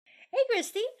Hey,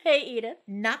 Christy. Hey, Edith.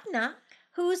 Knock, knock.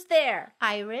 Who's there?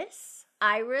 Iris.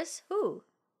 Iris who?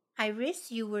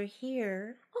 Iris, you were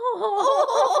here.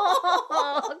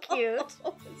 Oh, cute.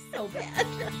 So bad.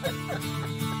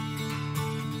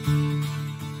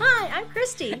 Hi, I'm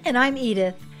Christy. And I'm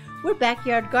Edith. We're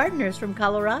backyard gardeners from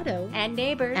Colorado. And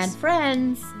neighbors. And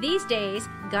friends. These days,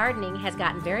 gardening has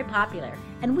gotten very popular.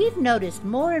 And we've noticed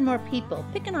more and more people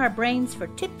picking our brains for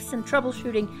tips and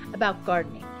troubleshooting about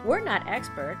gardening. We're not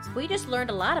experts. We just learned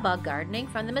a lot about gardening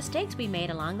from the mistakes we made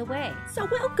along the way. So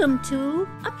welcome to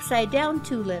Upside Down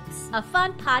Tulips, a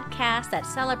fun podcast that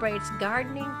celebrates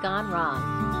gardening gone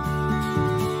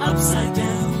wrong. Upside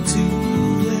Down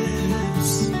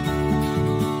Tulips.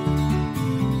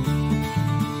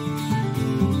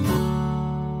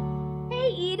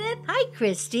 Hey, Edith. Hi,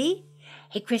 Christy.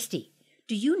 Hey, Christy.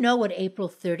 Do you know what April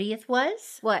 30th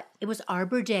was? What? It was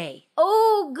Arbor Day.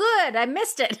 Oh, good. I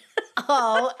missed it.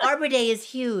 Oh, Arbor Day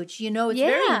is huge. You know, it's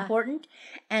very Yeah. important.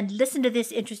 And listen to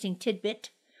this interesting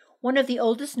tidbit. One of the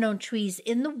oldest known trees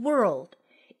in the world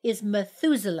is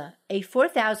Methuselah, a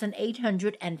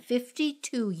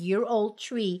 4,852-year-old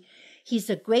tree. He's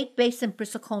a Great Basin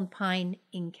bristlecone pine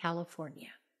in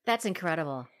California. That's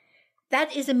incredible.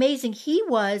 That is amazing. He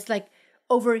was like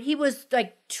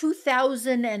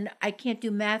 2,000, and I can't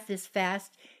do math this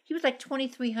fast. He was like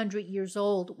 2,300 years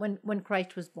old when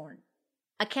Christ was born.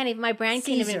 I can't even, my brain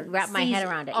can't even wrap my head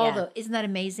around it. Although, isn't that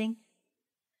amazing?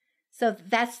 So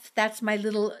that's my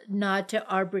little nod to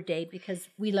Arbor Day because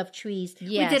we love trees.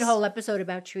 Yes. We did a whole episode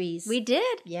about trees. We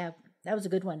did. Yeah, that was a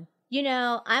good one. You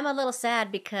know, I'm a little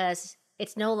sad because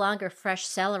it's no longer fresh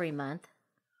celery month.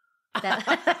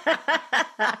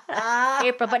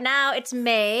 April, but now it's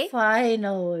May.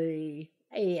 Finally.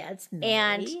 Yeah, it's May.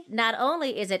 And not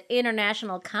only is it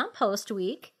International Compost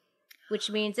Week, which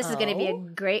means this is going to be a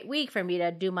great week for me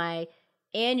to do my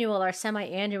annual or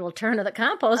semi-annual turn of the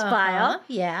compost pile.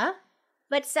 Yeah.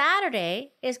 But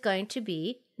Saturday is going to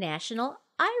be National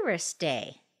Iris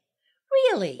Day.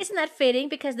 Really? Isn't that fitting?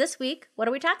 Because this week, what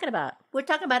are we talking about? We're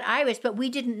talking about iris, but we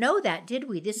didn't know that, did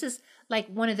we? This is like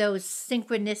one of those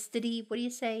synchronicity. What do you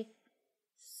say?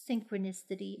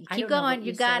 Synchronicity. Keep going.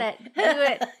 You got it. Do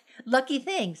it. Lucky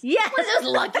things. Yeah. What are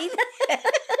those lucky things?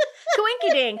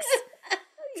 Twinkie dinks.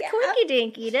 Yeah. Twinkie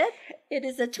dink, Edith. It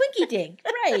is a Twinkie dink.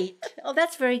 Right. Oh,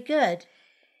 that's very good.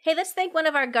 Hey, let's thank one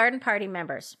of our garden party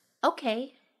members.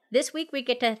 Okay. This week we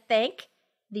get to thank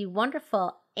the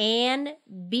wonderful Ann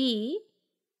B.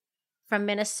 from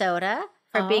Minnesota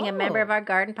for being a member of our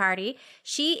garden party.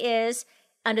 She is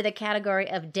under the category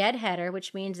of deadheader,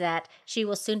 which means that she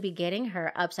will soon be getting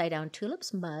her Upside Down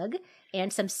Tulips mug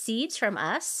and some seeds from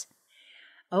us.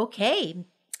 Okay.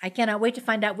 I cannot wait to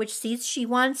find out which seeds she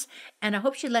wants, and I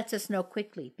hope she lets us know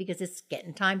quickly because it's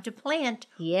getting time to plant.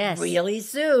 Yes. Really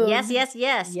soon. Yes. Yes,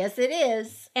 it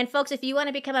is. And folks, if you want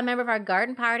to become a member of our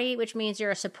garden party, which means you're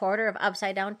a supporter of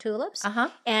Upside Down Tulips,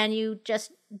 and you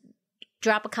just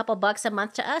drop a couple bucks a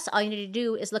month to us, all you need to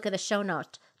do is look at the show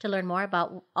notes to learn more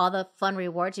about all the fun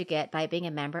rewards you get by being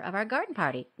a member of our garden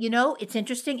party. You know, it's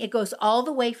interesting. It goes all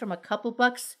the way from a couple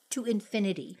bucks to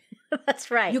infinity.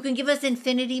 That's right. You can give us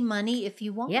infinity money if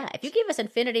you want. Yeah, if you give us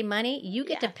infinity money, you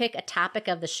get to pick a topic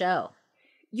of the show.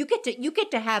 You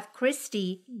get to have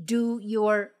Christy do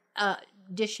your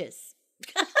dishes.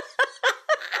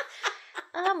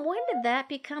 When did that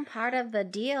become part of the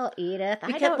deal, Edith?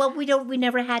 We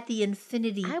never had the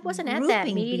infinity. I wasn't at that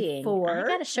meeting before. I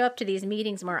got to show up to these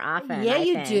meetings more often. Yeah, I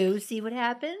you think. do. See what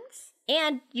happens?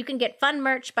 And you can get fun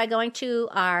merch by going to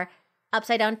our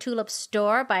Upside Down Tulip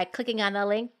store by clicking on the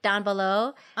link down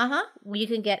below. You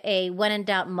can get a When in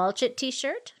Doubt Mulch It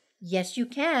t-shirt. Yes, you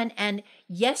can. And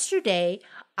yesterday,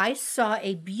 I saw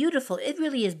it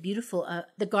really is beautiful,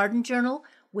 the Garden Journal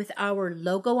with our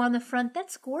logo on the front.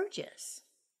 That's gorgeous.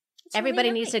 It's Everybody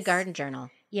really needs a nice. garden journal.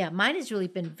 Yeah, mine has really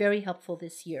been very helpful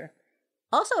this year.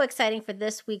 Also exciting for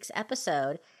this week's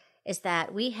episode is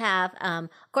that we have, of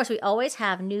course, we always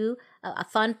have new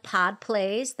fun pod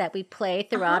plays that we play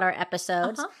throughout our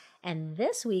episodes. And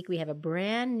this week we have a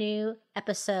brand new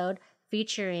episode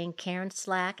featuring Karen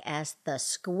Slack as the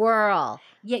Squirrel.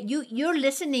 Yeah, you're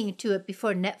listening to it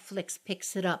before Netflix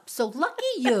picks it up. So lucky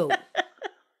you.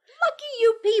 Lucky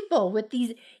you people with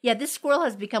these. Yeah, this squirrel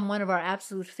has become one of our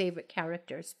absolute favorite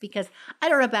characters because I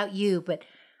don't know about you, but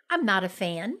I'm not a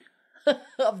fan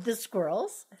of the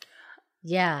squirrels.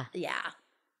 Yeah.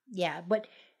 Yeah. But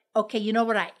okay, you know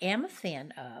what I am a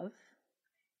fan of?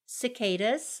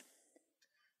 Cicadas.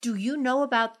 Do you know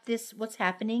about this, what's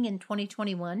happening in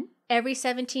 2021? Every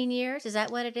 17 years? Is that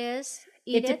what it is?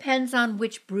 Edith? It depends on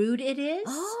which brood it is.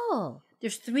 Oh.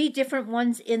 There's 3 different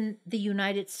ones in the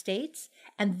United States,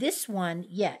 And this one,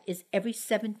 is every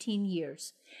 17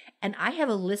 years. And I have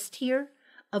a list here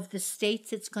of the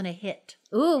states it's going to hit.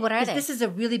 Ooh, what are they? This is a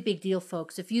really big deal,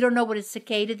 folks. If you don't know what a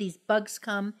cicada, these bugs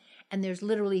come, and there's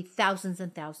literally thousands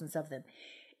and thousands of them.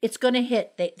 It's going to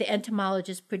hit, the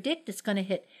entomologists predict it's going to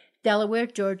hit Delaware,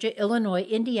 Georgia, Illinois,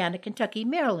 Indiana, Kentucky,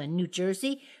 Maryland, New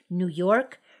Jersey, New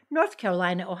York, North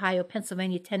Carolina, Ohio,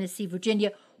 Pennsylvania, Tennessee,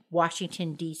 Virginia,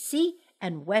 Washington, D.C.,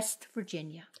 and West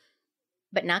Virginia.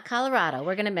 But not Colorado.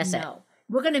 We're going to miss it. No,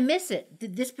 we're going to miss it.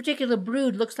 This particular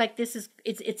brood looks like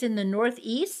it's in the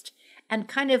Northeast and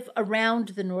kind of around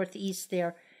the Northeast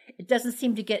there. It doesn't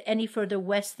seem to get any further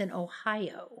west than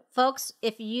Ohio. Folks,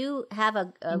 if you have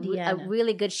a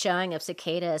really good showing of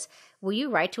cicadas, will you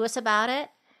write to us about it?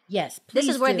 Yes, please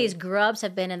This is where do. these grubs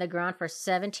have been in the ground for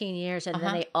 17 years, and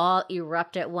then they all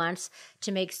erupt at once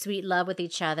to make sweet love with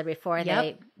each other before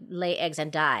they lay eggs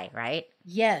and die, right?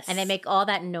 Yes. And they make all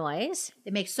that noise.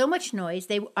 They make so much noise.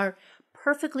 They are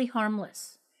perfectly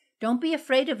harmless. Don't be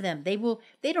afraid of them. They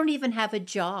don't even have a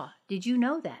jaw. Did you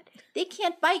know that? They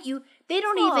can't bite you. They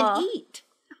don't even eat.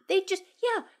 They just,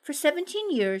 for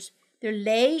 17 years, they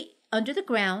lay under the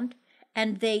ground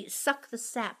and they suck the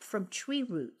sap from tree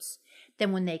roots.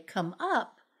 Then when they come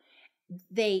up,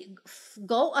 they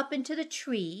go up into the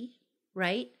tree,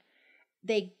 right?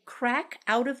 They crack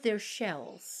out of their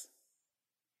shells.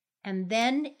 And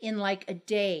then in like a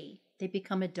day, they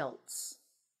become adults.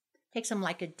 Takes them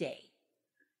like a day.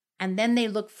 And then they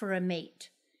look for a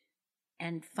mate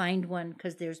and find one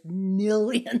because there's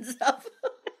millions of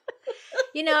them.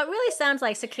 You know, it really sounds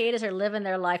like cicadas are living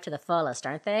their life to the fullest,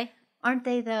 aren't they? Aren't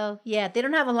they, though? Yeah, they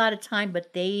don't have a lot of time,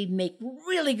 but they make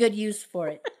really good use for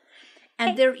it.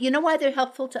 And you know why they're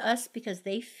helpful to us? Because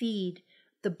they feed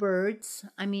the birds.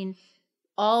 I mean,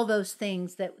 all those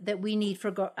things that we need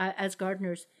for as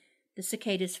gardeners, the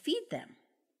cicadas feed them.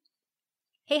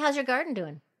 Hey, how's your garden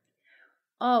doing?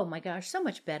 Oh, my gosh, so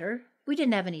much better. We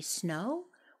didn't have any snow.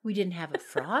 We didn't have a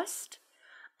frost.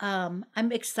 I'm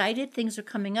excited. Things are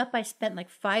coming up. I spent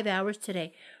like 5 hours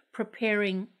today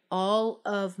preparing all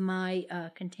of my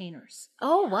containers.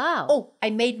 Oh, wow. Oh, I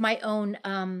made my own,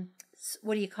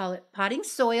 what do you call it? Potting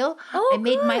soil. Oh, I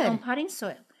made my good. own potting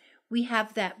soil. We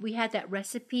have that. We had that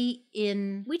recipe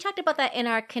in. We talked about that in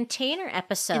our container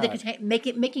episode.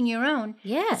 Making your own.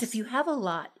 Yes. Because if you have a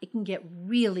lot, it can get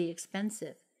really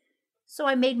expensive. So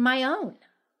I made my own.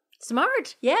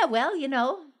 Smart. Yeah, well,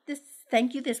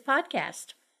 thank you, this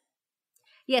podcast.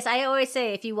 Yes, I always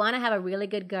say if you want to have a really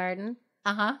good garden,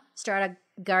 start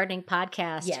a gardening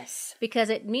podcast. Yes. Because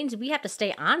it means we have to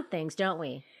stay on things, don't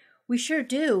we? We sure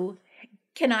do.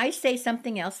 Can I say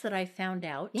something else that I found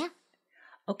out? Yeah.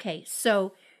 Okay,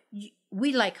 so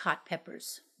we like hot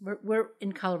peppers. We're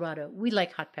in Colorado. We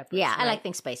like hot peppers. Yeah, right? I like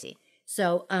things spicy.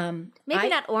 So maybe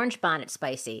not orange bonnet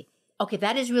spicy, Okay,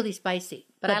 that is really spicy.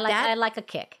 but I like a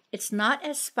kick. It's not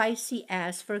as spicy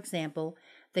as, for example,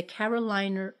 the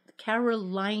Carolina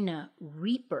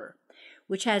Reaper,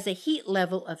 which has a heat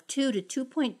level of 2 to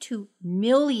 2.2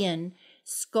 million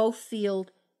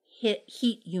Schofield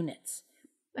heat units.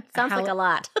 Sounds like a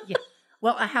lot. Yeah.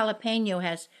 Well, a jalapeno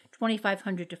has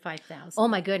 2,500 to 5,000. Oh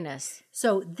my goodness.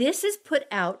 So this is put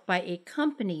out by a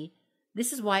company.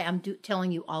 This is why I'm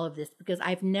telling you all of this, because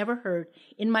I've never heard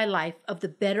in my life of a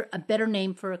better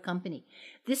name for a company.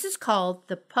 This is called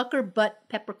the Puckerbutt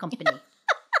Pepper Company.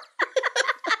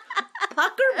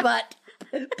 Puckerbutt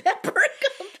Pepper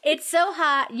Company. It's so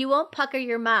hot, you won't pucker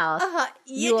your mouth.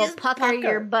 You will just pucker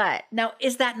your butt. Now,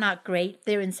 is that not great?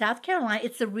 They're in South Carolina.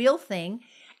 It's the real thing.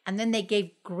 And then they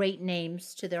gave great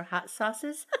names to their hot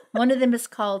sauces. One of them is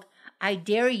called I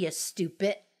Dare Ya,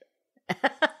 Stupid.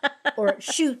 Or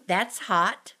Shoot, That's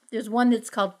Hot. There's one that's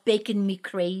called Bacon Me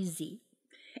Crazy.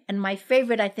 And my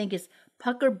favorite, I think, is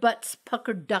Puckerbutt's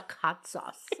Pucker Duck Hot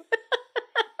Sauce.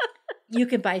 You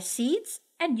can buy seeds,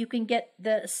 and you can get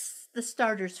the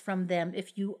starters from them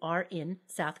if you are in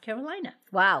South Carolina.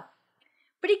 Wow.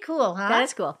 Pretty cool, huh? That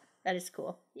is cool. That is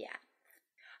cool, yeah.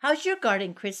 How's your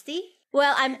garden, Christy?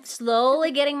 Well, I'm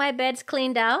slowly getting my beds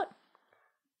cleaned out.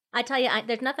 I tell you,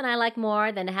 there's nothing I like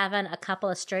more than having a couple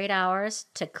of straight hours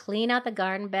to clean out the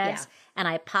garden beds. Yeah. And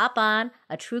I pop on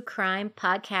a true crime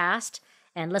podcast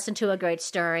and listen to a great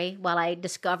story while I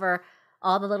discover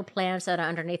all the little plants that are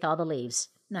underneath all the leaves.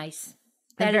 Nice.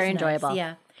 They're That very is nice, enjoyable.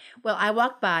 Yeah. Well, I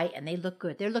walk by and they look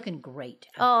good. They're looking great.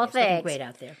 Oh, It's looking thanks. great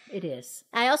out there. It is.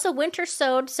 I also winter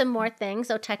sowed some more things.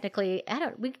 So technically,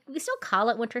 we still call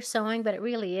it winter sowing, but it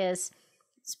really is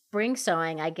spring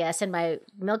sowing, I guess, in my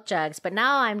milk jugs. But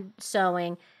now I'm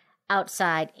sowing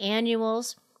outside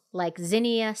annuals like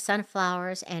zinnia,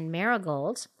 sunflowers, and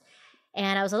marigolds.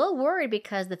 And I was a little worried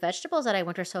because the vegetables that I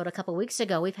winter sowed a couple weeks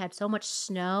ago, we've had so much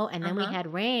snow and then we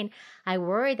had rain. I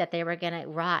worried that they were going to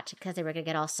rot because they were going to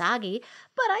get all soggy.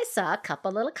 But I saw a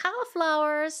couple little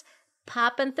cauliflowers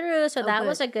popping through, so that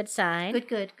was a good sign.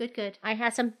 Good. I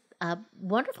had some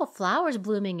wonderful flowers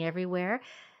blooming everywhere.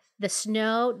 The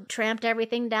snow tramped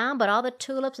everything down, but all the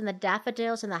tulips and the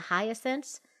daffodils and the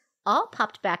hyacinths all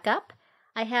popped back up.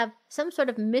 I have some sort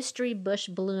of mystery bush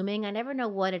blooming. I never know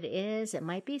what it is. It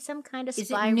might be some kind of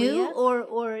spirea. Is it new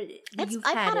or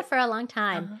I've had it for a long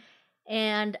time.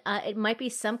 And it might be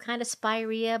some kind of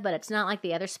spirea, but it's not like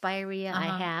the other spirea I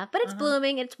have. But it's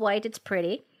blooming. It's white. It's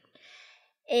pretty.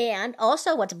 And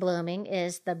also what's blooming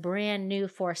is the brand new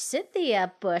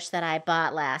forsythia bush that I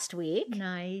bought last week.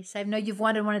 Nice. I know you've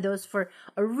wanted one of those for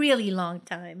a really long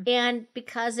time. And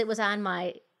because it was on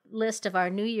my list of our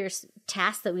New Year's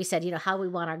tasks that we said, how we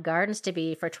want our gardens to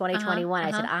be for 2021,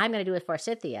 I said, I'm going to do it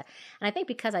forsythia. And I think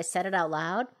because I said it out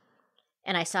loud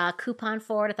and I saw a coupon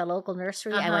for it at the local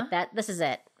nursery, I went, this is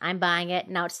it. I'm buying it.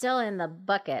 Now it's still in the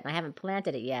bucket and I haven't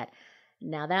planted it yet.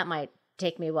 Now that might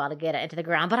take me a while to get it into the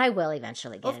ground, but I will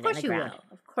eventually get it in the ground.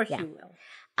 Of course you will.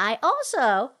 I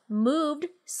also moved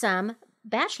some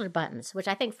bachelor buttons, which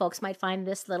I think folks might find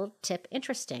this little tip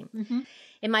interesting.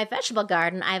 In my vegetable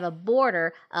garden, I have a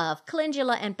border of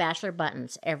calendula and bachelor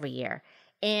buttons every year.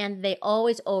 And they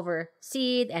always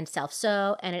overseed and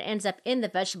self-sow, and it ends up in the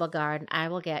vegetable garden. I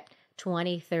will get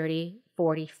 20, 30,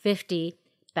 40, 50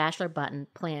 bachelor button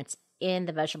plants in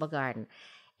the vegetable garden.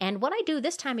 And what I do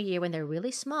this time of year when they're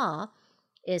really small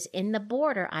is in the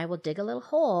border, I will dig a little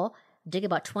hole, dig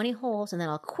about 20 holes, and then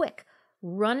I'll quick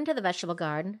run into the vegetable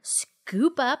garden,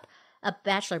 scoop up a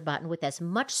bachelor button with as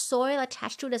much soil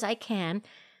attached to it as I can,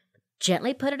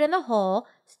 gently put it in the hole,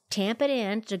 tamp it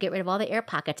in to get rid of all the air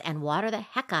pockets, and water the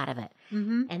heck out of it.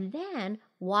 And then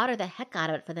water the heck out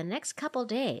of it for the next couple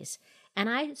days. And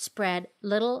I spread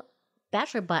little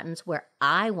bachelor buttons where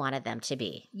I wanted them to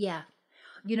be. Yeah.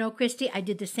 Christy, I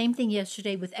did the same thing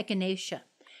yesterday with echinacea.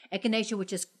 Echinacea,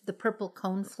 which is the purple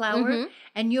cone flower.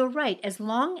 And you're right, as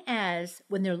long as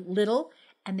when they're little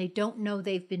and they don't know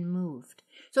they've been moved.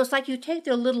 So it's like you take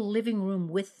their little living room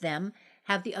with them,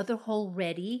 have the other hole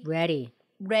ready,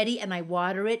 and I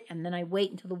water it, and then I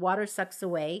wait until the water sucks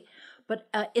away. But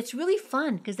it's really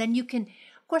fun because then you can,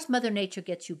 of course, Mother Nature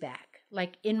gets you back.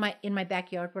 Like in my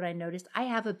backyard, what I noticed, I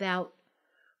have about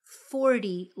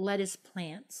 40 lettuce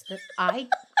plants that I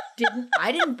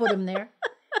didn't put them there.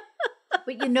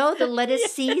 But the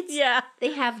lettuce seeds,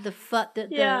 they have the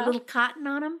little cotton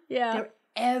on them. Yeah. They're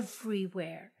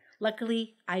everywhere.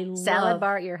 Luckily, I love... Salad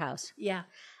bar at your house. Yeah.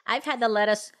 I've had the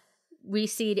lettuce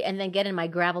reseed and then get in my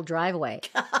gravel driveway.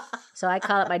 So I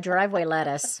call it my driveway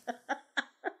lettuce.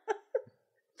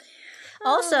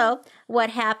 Also, what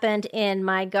happened in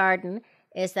my garden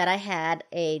is that I had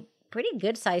a pretty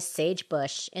good-sized sage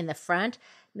bush in the front,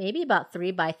 maybe about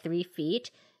 3 by 3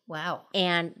 feet. Wow.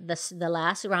 And the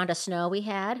last round of snow we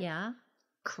had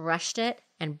crushed it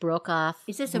and broke off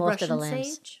Is this a most Russian of the limbs.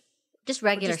 sage? Just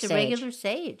regular Just a sage. regular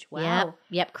sage. Wow.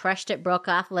 Yep, crushed it, broke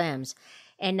off limbs.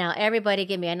 And now everybody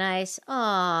give me a nice,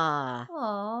 aw.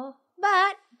 Aw.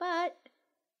 But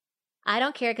I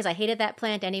don't care because I hated that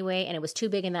plant anyway, and it was too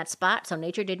big in that spot, so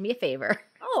nature did me a favor.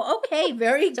 Oh, okay.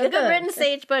 Very good. So good riddance,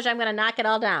 sagebush. I'm going to knock it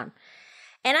all down.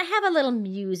 And I have a little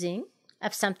musing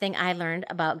of something I learned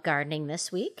about gardening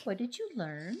this week. What did you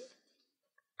learn?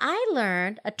 I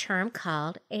learned a term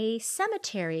called a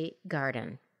cemetery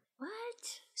garden.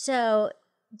 What? So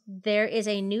there is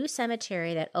a new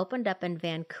cemetery that opened up in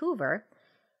Vancouver,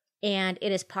 and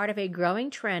it is part of a growing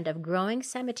trend of growing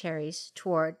cemeteries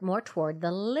more toward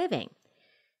the living.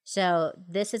 So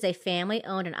this is a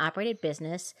family-owned and operated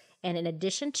business, and in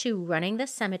addition to running the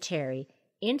cemetery,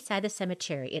 inside the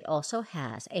cemetery, it also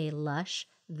has a lush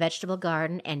vegetable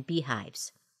garden and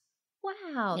beehives.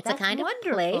 Wow, it's that's a kind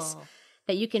wonderful. of place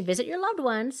that you can visit your loved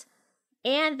ones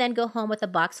and then go home with a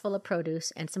box full of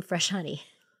produce and some fresh honey.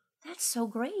 That's so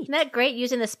great. Isn't that great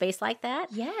using the space like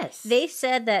that? Yes. They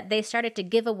said that they started to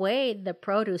give away the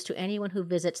produce to anyone who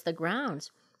visits the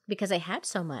grounds because they had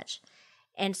so much.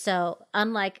 And so,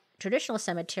 unlike traditional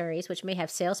cemeteries, which may have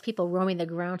salespeople roaming the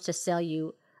grounds to sell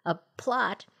you a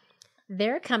plot,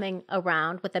 they're coming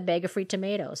around with a bag of free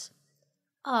tomatoes.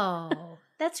 Oh,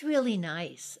 that's really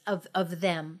nice of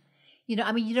them. You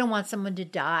don't want someone to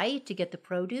die to get the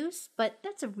produce, but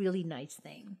that's a really nice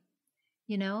thing.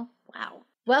 Wow.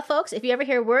 Well, folks, if you ever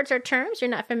hear words or terms you're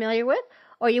not familiar with,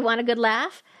 or you want a good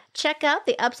laugh, check out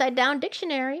the Upside Down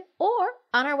Dictionary or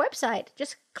on our website.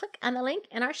 Just click on the link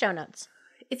in our show notes.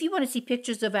 If you want to see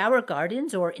pictures of our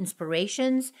gardens or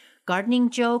inspirations,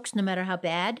 gardening jokes, no matter how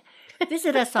bad,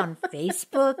 Visit us on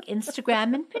Facebook,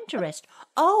 Instagram, and Pinterest.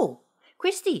 Oh,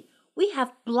 Christy, we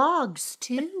have blogs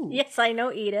too. Yes, I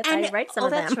know, Edith. I write some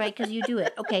of them. Oh, that's right, because you do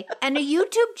it. Okay. And a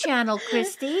YouTube channel,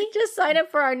 Christy. Just sign up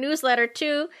for our newsletter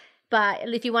too. But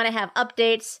if you want to have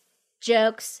updates,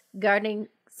 jokes, gardening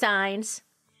signs,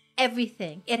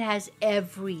 everything. It has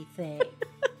everything.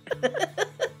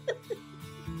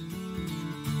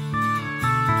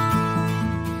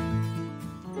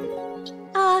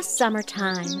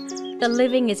 Summertime. The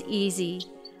living is easy.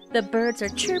 The birds are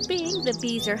chirping, the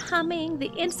bees are humming,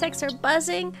 the insects are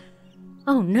buzzing.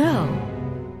 Oh no.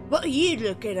 What are you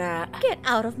looking at? Get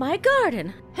out of my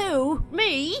garden. Who?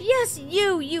 Me? Yes,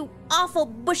 you awful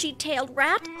bushy-tailed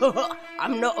rat.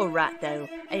 I'm not a rat, though,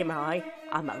 am I?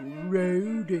 I'm a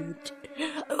rodent.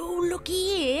 Oh,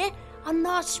 looky here. A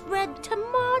nice red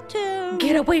tomato.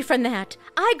 Get away from that.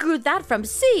 I grew that from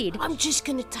seed. I'm just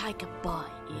gonna take a bite,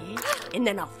 yeah? And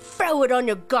then I'll throw it on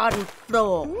your garden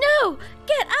floor. No!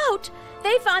 Get out!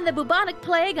 They found the bubonic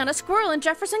plague on a squirrel in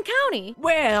Jefferson County.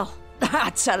 Well,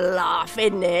 that's a laugh,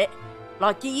 isn't it?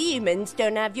 Like you humans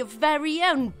don't have your very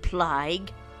own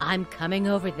plague. I'm coming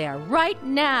over there right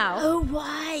now. Oh,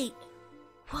 wait.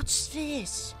 What's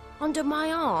this? Under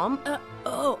my arm?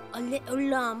 A little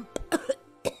lump.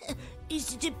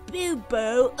 Is it a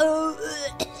bubo? Oh,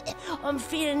 I'm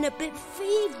feeling a bit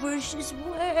feverish as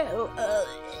well.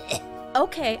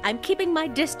 Okay, I'm keeping my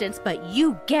distance, but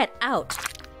you get out.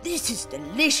 This is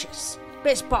delicious.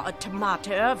 Best bottled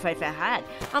tomato I've ever had.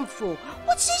 I'm full.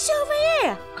 What's this over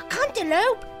here? A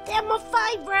cantaloupe? They're my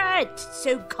favourite.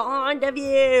 So kind of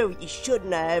you. You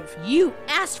shouldn't have. You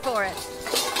asked for it.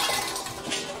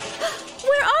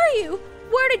 Where are you?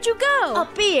 Where did you go?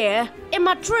 Up here, in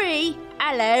my tree.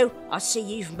 Hello. I see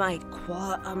you've made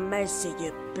quite a mess of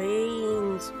your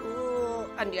beans. Oh,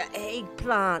 and your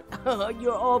eggplant.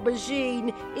 Your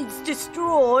aubergine. It's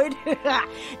destroyed.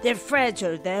 They're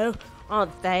fragile, though,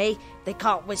 aren't they? They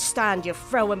can't withstand you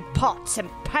throwing pots and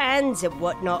pans and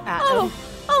whatnot at them.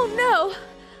 Oh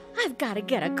no! I've got to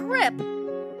get a grip.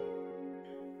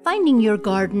 Finding your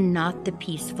garden not the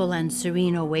peaceful and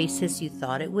serene oasis you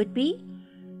thought it would be?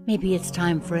 Maybe it's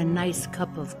time for a nice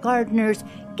cup of Gardener's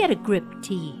Get a Grip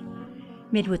tea,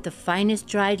 made with the finest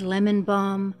dried lemon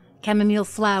balm, chamomile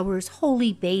flowers,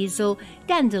 holy basil,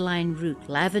 dandelion root,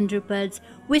 lavender buds,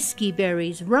 whiskey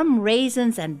berries, rum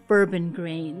raisins, and bourbon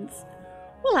grains.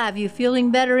 We'll have you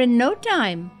feeling better in no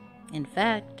time. In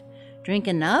fact, drink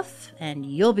enough and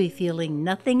you'll be feeling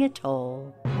nothing at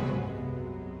all.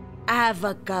 Have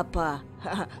a cuppa.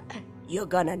 You're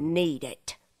gonna need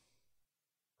it.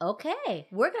 Okay,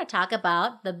 we're going to talk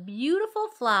about the beautiful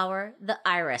flower, the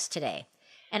iris, today.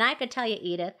 And I can tell you,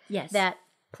 Edith, Yes. that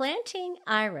planting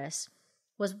iris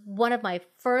was one of my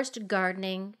first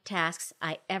gardening tasks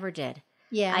I ever did.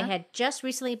 Yeah. I had just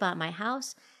recently bought my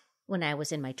house when I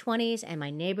was in my 20s, and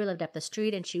my neighbor lived up the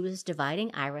street, and she was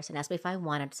dividing iris and asked me if I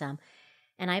wanted some.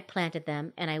 And I planted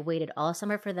them, and I waited all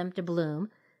summer for them to bloom,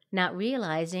 not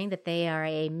realizing that they are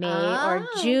a May or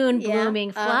June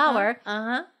blooming flower.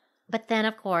 But then,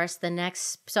 of course,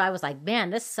 so I was like, man,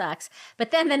 this sucks.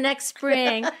 But then the next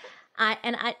spring, I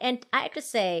have to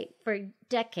say, for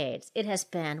decades, it has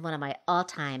been one of my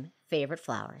all-time favorite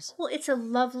flowers. Well, it's a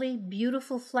lovely,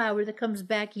 beautiful flower that comes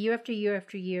back year after year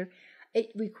after year.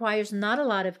 It requires not a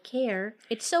lot of care.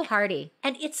 It's so hardy.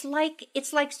 And it's like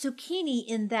zucchini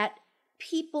in that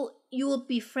you will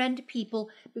befriend people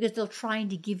because they're trying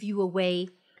to give you away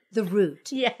the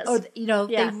root. Yes. Or, Yeah.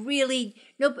 they really,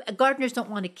 gardeners don't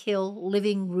want to kill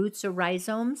living roots or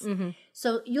rhizomes. Mm-hmm.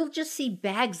 So you'll just see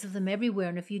bags of them everywhere.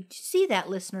 And if you see that,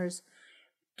 listeners,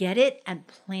 get it and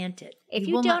plant it. If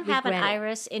you don't have an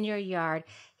iris in your yard,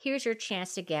 here's your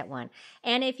chance to get one.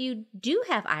 And if you do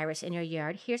have iris in your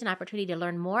yard, here's an opportunity to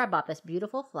learn more about this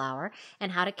beautiful flower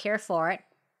and how to care for it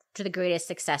to the greatest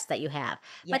success that you have.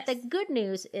 Yes. But the good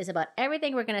news is about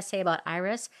everything we're going to say about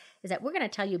iris is that we're going to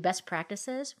tell you best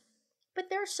practices, but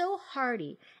they're so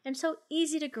hardy and so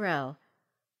easy to grow.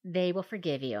 They will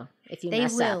forgive you if you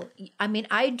mess up. They will. I mean,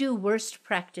 I do worst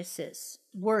practices,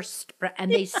 and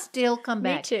they still come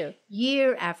back. Me too.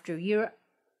 Year after year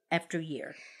after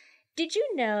year. Did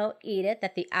you know, Edith,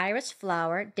 that the iris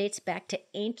flower dates back to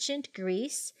ancient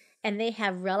Greece, and they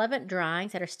have relevant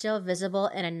drawings that are still visible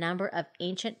in a number of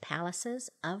ancient palaces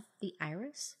of the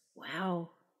iris? Wow.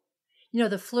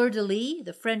 The fleur-de-lis,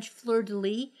 the French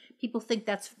fleur-de-lis, people think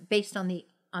that's based on the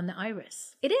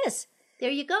iris. It is.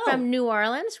 There you go. From New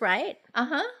Orleans, right?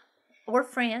 Or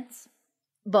France.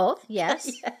 Both,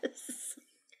 yes. Yes.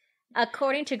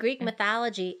 According to Greek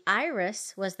mythology,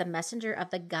 Iris was the messenger of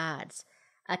the gods,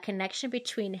 a connection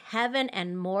between heaven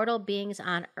and mortal beings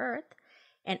on earth.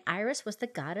 And Iris was the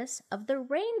goddess of the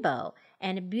rainbow,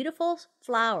 and beautiful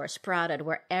flowers sprouted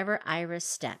wherever Iris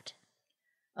stepped.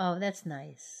 Oh, that's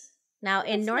nice. Now,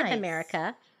 in That's North nice.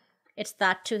 America, it's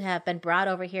thought to have been brought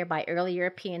over here by early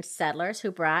European settlers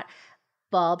who brought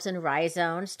bulbs and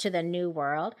rhizomes to the New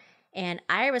World. And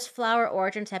iris flower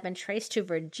origins have been traced to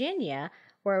Virginia,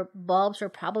 where bulbs were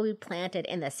probably planted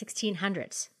in the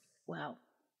 1600s. Wow.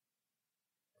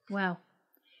 Wow.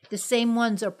 The same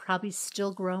ones are probably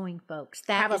still growing, folks.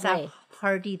 That is Probably. how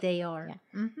hardy they are.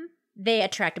 Yeah. Mm-hmm. They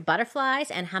attract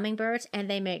butterflies and hummingbirds, and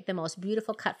they make the most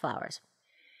beautiful cut flowers.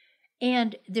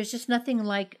 And there's just nothing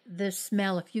like the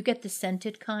smell. If you get the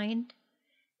scented kind,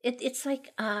 it's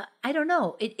like, I don't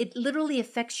know. It literally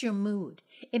affects your mood.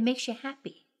 It makes you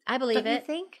happy. I believe Don't it. you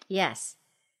think? Yes.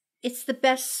 It's the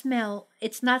best smell.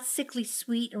 It's not sickly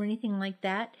sweet or anything like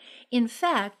that. In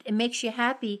fact, it makes you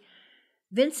happy.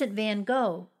 Vincent van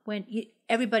Gogh,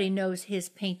 everybody knows his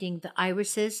painting, the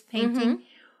irises painting,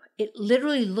 it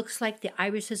literally looks like the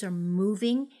irises are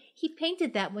moving. He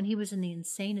painted that when he was in the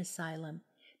insane asylum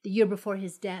the year before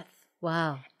his death.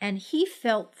 Wow. And he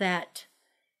felt that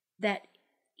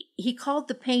he called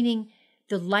the painting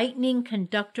the lightning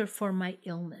conductor for my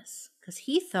illness, because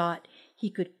he thought he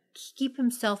could keep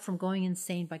himself from going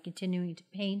insane by continuing to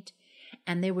paint.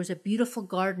 And there was a beautiful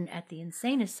garden at the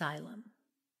insane asylum.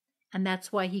 And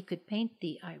that's why he could paint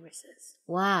the irises.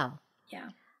 Wow.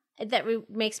 Yeah. That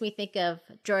makes me think of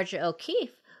Georgia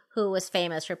O'Keeffe, who was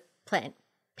famous for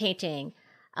painting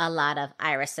a lot of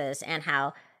irises, and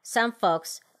how some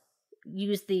folks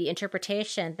use the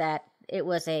interpretation that it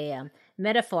was a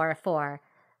metaphor for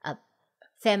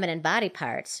feminine body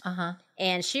parts. Uh-huh.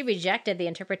 And she rejected the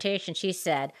interpretation. She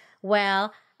said,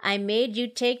 well, I made you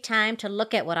take time to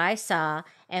look at what I saw,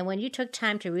 and when you took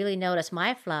time to really notice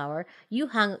my flower, you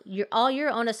hung all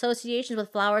your own associations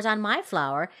with flowers on my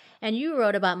flower, and you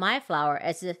wrote about my flower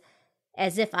as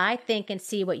if I think and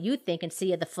see what you think and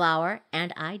see of the flower,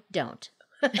 and I don't.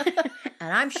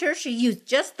 And I'm sure she used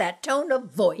just that tone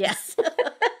of voice. Yes.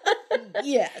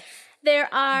 Yes.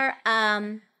 There are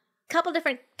a couple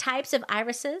different types of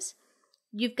irises.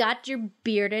 You've got your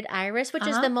bearded iris, which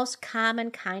is the most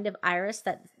common kind of iris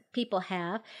that people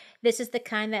have. This is the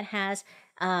kind that has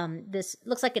this,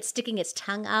 looks like it's sticking its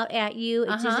tongue out at you.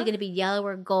 It's usually going to be yellow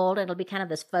or gold. It'll be kind of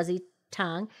this fuzzy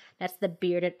tongue. That's the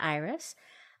bearded iris.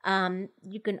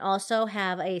 You can also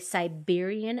have a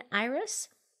Siberian iris.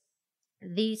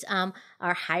 These are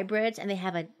hybrids, and they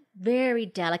have a very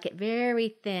delicate,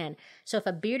 very thin. So if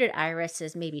a bearded iris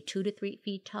is maybe 2 to 3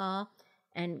 feet tall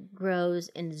and grows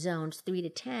in zones 3 to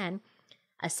 10,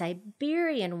 a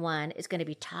Siberian one is going to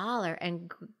be taller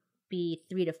and be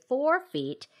 3 to 4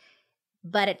 feet,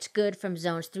 but it's good from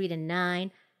zones 3 to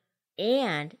 9,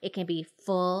 and it can be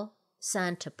full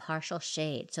sun to partial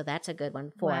shade. So that's a good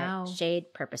one for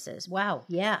shade purposes. Wow.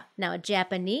 Yeah. Now, a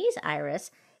Japanese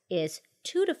iris is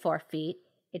 2 to 4 feet.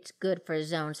 It's good for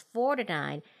zones 4 to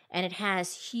 9, and it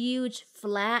has huge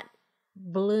flat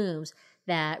blooms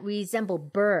that resemble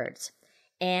birds,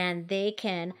 and they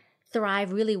can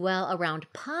thrive really well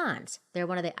around ponds. They're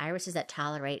one of the irises that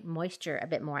tolerate moisture a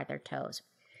bit more at their toes.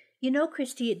 You know,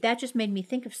 Christy, that just made me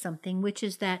think of something, which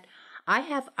is that I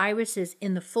have irises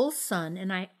in the full sun,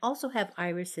 and I also have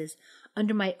irises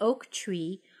under my oak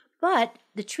tree, but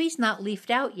the tree's not leafed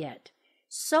out yet.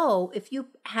 So if you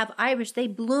have iris, they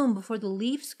bloom before the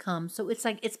leaves come. So it's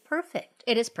like, it's perfect.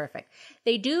 It is perfect.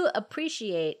 They do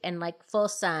appreciate and like full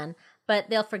sun, but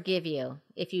they'll forgive you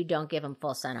if you don't give them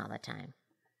full sun all the time.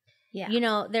 Yeah. You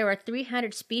know, there are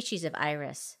 300 species of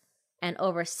iris and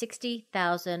over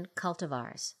 60,000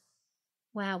 cultivars.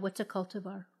 Wow. What's a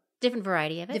cultivar? Different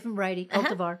variety of it. Different variety.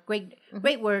 Cultivar.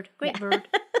 Great word. Great word.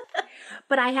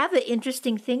 But I have an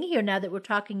interesting thing here now that we're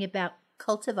talking about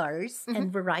cultivars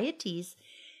and varieties.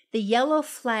 The yellow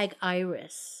flag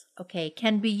iris,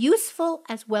 can be useful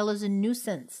as well as a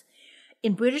nuisance.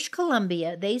 In British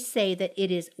Columbia, they say that it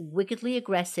is wickedly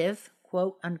aggressive,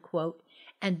 quote unquote,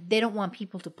 and they don't want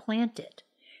people to plant it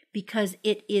because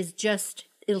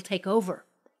it'll take over.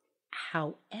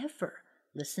 However,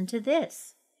 listen to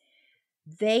this.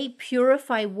 They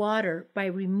purify water by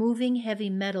removing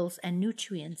heavy metals and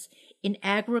nutrients in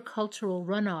agricultural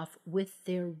runoff with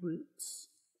their roots.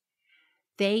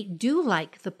 They do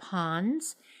like the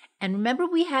ponds. And remember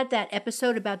we had that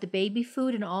episode about the baby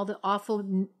food and all the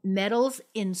awful metals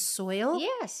in soil?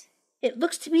 Yes. It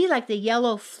looks to me like the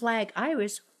yellow flag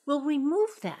iris will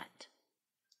remove that.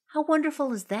 How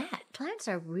wonderful is that? Plants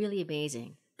are really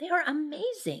amazing. They are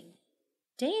amazing.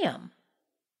 Damn.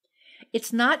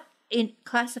 It's not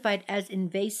classified as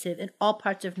invasive in all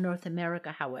parts of North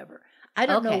America, however. I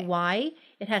don't know why.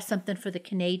 It has something for the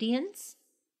Canadians.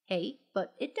 hey,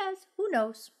 but it does. Who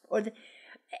knows?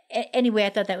 Anyway, I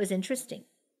thought that was interesting.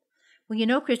 Well, you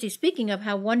know, Christy, speaking of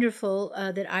how wonderful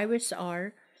that iris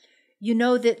are, you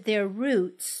know that their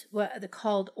roots, well, they're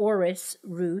called orris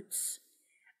roots,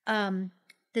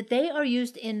 that they are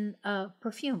used in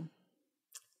perfume.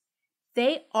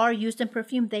 They are used in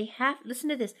perfume. Listen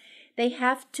to this, they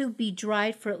have to be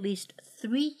dried for at least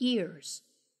 3 years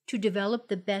to develop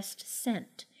the best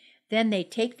scent. Then they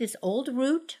take this old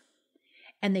root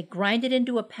and they grind it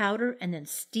into a powder and then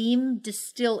steam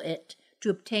distill it to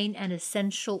obtain an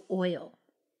essential oil.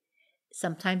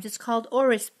 Sometimes it's called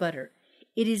orris butter.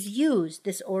 It is used,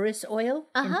 this orris oil,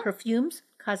 in perfumes,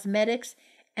 cosmetics,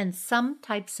 and some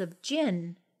types of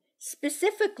gin,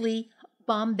 specifically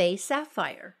Bombay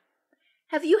Saphire.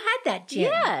 Have you had that gin?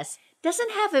 Yes.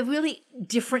 Doesn't have a really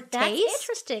different taste. That's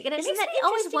interesting. And Isn't I that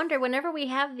always interesting? wonder, whenever we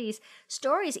have these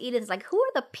stories, Eden's like, who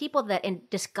are the people that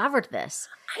discovered this?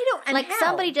 I don't and like how?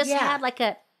 somebody just Yeah. had like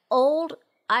a old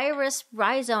iris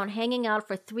rhizome hanging out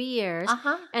for 3 years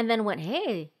and then went,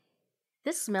 hey,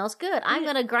 this smells good. I'm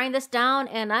going to grind this down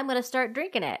and I'm going to start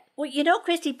drinking it. Well, you know,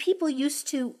 Christy, people used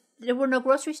to, there were no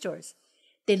grocery stores.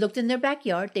 They looked in their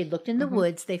backyard, they looked in the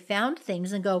woods, they found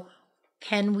things and go,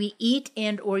 can we eat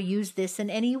and or use this in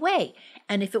any way?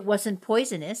 And if it wasn't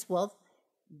poisonous, well,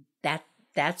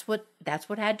 that's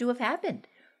what had to have happened.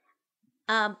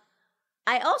 I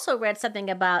also read something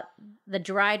about the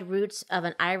dried roots of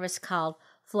an iris called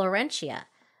Florentia,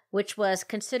 which was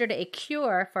considered a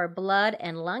cure for blood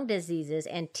and lung diseases,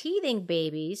 and teething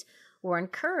babies were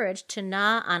encouraged to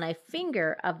gnaw on a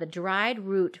finger of the dried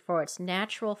root for its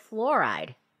natural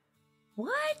fluoride.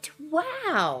 What?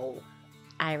 Wow.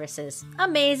 Irises.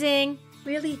 Amazing.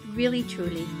 Really, really,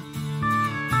 truly.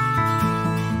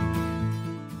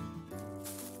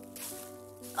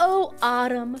 Oh,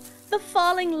 autumn, the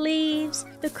falling leaves,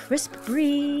 the crisp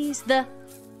breeze,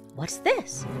 What's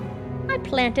this? I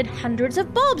planted hundreds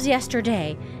of bulbs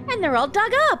yesterday, and they're all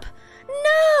dug up.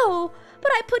 No,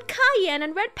 but I put cayenne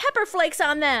and red pepper flakes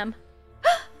on them.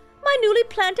 My newly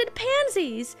planted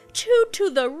pansies, chewed to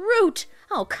the root.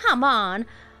 Oh, come on.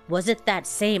 Was it that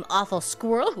same awful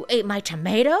squirrel who ate my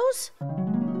tomatoes?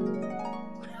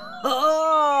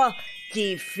 Oh, do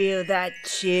you feel that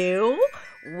too?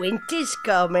 Winter's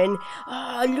coming.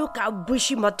 Oh, look how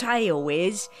bushy my tail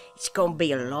is. It's gonna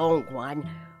be a long one.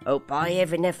 Hope I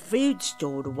have enough food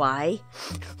stored away.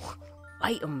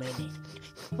 Wait a minute.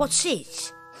 What's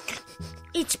this?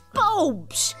 It's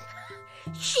bulbs.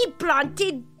 She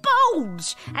planted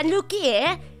bulbs. And look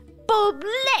here,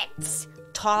 bulblets.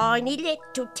 Tiny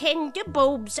little tender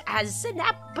bulbs as an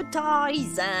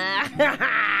appetizer.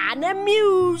 And a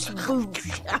muse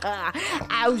bush.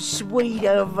 How sweet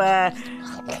of her.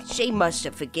 She must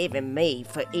have forgiven me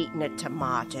for eating the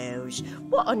tomatoes.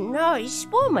 What a nice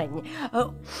woman.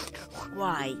 Oh,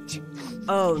 wait.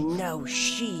 Oh, no,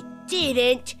 she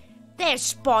didn't. They're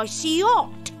spicy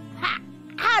hot.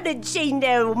 How did she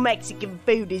know Mexican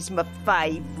food is my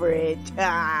favourite?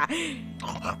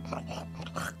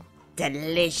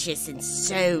 Delicious and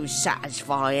so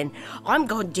satisfying. I'm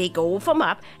going to dig all of them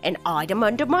up and hide them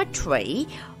under my tree.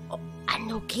 Oh, and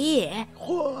look here.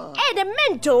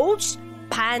 Elementals.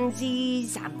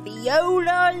 Pansies and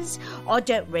violas. I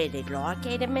don't really like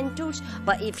elementals,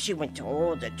 but if she went to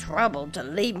all the trouble to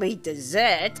leave me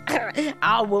dessert,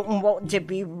 I wouldn't want to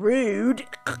be rude.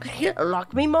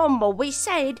 Like me mum always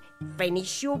said,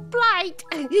 finish your plate.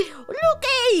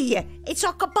 Looky, it's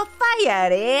like a buffet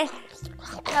out here.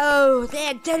 Oh,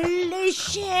 they're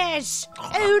delicious.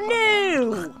 Oh,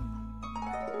 no.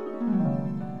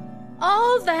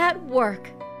 All that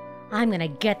work. I'm gonna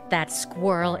get that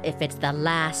squirrel if it's the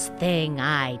last thing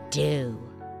I do.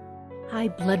 High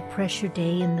blood pressure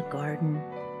day in the garden.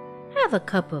 Have a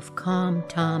cup of Calm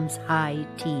Tom's high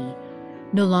tea.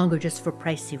 No longer just for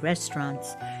pricey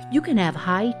restaurants. You can have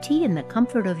high tea in the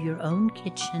comfort of your own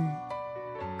kitchen.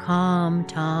 Calm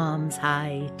Tom's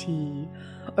high tea.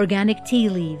 Organic tea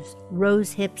leaves,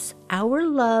 rose hips, our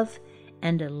love,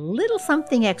 and a little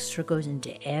something extra goes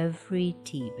into every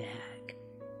tea bag.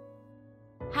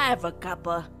 Have a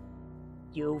cuppa.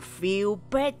 You'll feel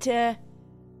better.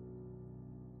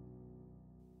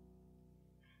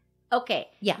 Okay.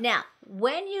 Yeah. Now,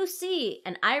 when you see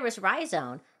an iris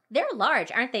rhizome, they're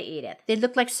large, aren't they, Edith? They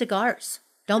look like cigars,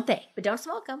 don't they? But don't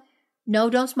smoke them. No,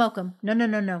 don't smoke them. No.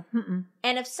 Mm-mm.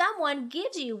 And if someone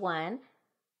gives you one,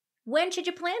 when should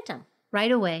you plant them?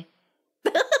 Right away.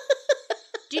 Do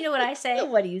you know what I say?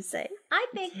 What do you say? I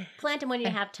think plant them when you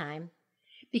have time.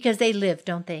 Because they live,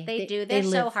 don't they? They do. They're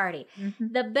so live. hardy.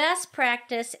 Mm-hmm. The best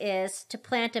practice is to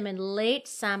plant them in late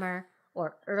summer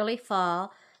or early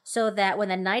fall so that when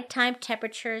the nighttime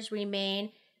temperatures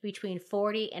remain between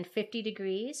 40 and 50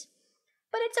 degrees.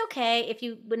 But it's okay if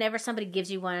whenever somebody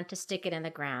gives you one, to stick it in the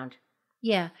ground.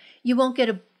 Yeah. You won't get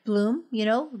a bloom,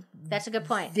 That's a good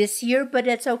point. this year, but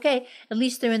it's okay. At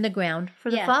least they're in the ground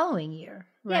for the following year,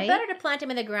 right? Yeah, better to plant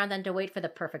them in the ground than to wait for the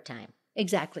perfect time.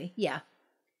 Exactly. Yeah.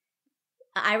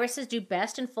 Irises do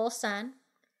best in full sun.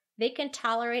 They can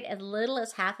tolerate as little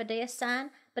as half a day of sun,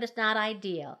 but it's not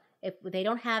ideal. If they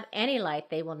don't have any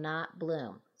light, they will not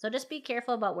bloom. So just be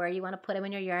careful about where you want to put them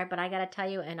in your yard. But I got to tell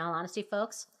you, in all honesty,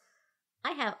 folks,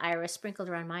 I have iris sprinkled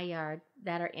around my yard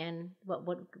that are in what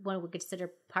one would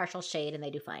consider partial shade, and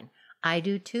they do fine. I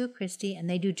do too, Christy, and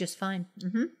they do just fine.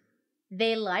 Mm-hmm.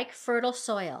 They like fertile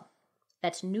soil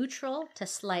that's neutral to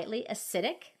slightly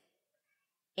acidic.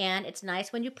 And it's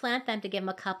nice when you plant them to give them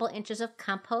a couple inches of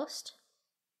compost,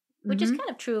 which is kind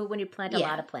of true when you plant a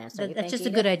lot of plants. That's just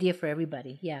a good idea for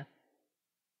everybody. Yeah.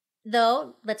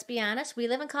 Though, let's be honest, we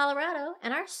live in Colorado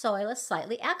and our soil is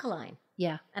slightly alkaline.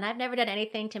 Yeah. And I've never done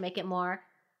anything to make it more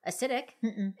acidic,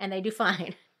 and they do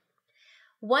fine.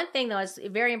 One thing, though, is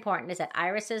very important is that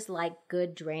irises like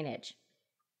good drainage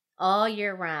all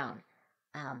year round.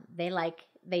 They like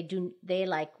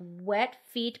wet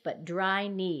feet but dry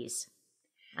knees.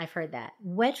 I've heard that.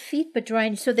 Wet feet but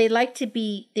dry. So they like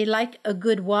a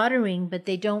good watering, but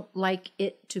they don't like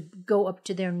it to go up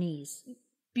to their knees.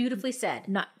 Beautifully said.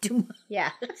 Not too much.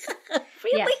 Yeah.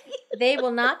 Really? Yeah. They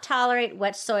will not tolerate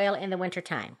wet soil in the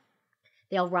wintertime.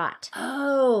 They'll rot.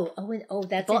 Oh,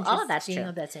 that's interesting. All of that's true.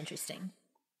 Oh, that's interesting.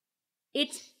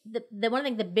 It's the one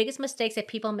thing, the biggest mistakes that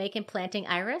people make in planting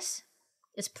iris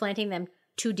is planting them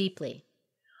too deeply.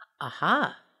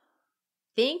 Aha.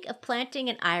 Think of planting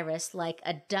an iris like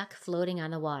a duck floating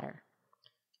on the water.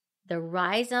 The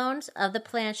rhizomes of the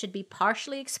plant should be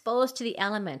partially exposed to the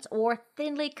elements or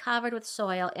thinly covered with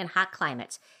soil in hot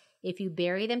climates. If you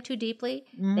bury them too deeply,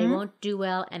 they won't do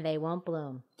well and they won't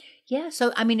bloom. Yeah,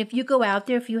 so I mean, if you go out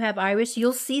there, if you have iris,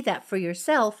 you'll see that for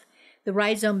yourself. The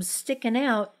rhizomes sticking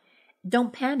out.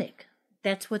 Don't panic.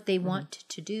 That's what they want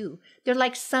to do. They're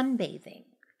like sunbathing.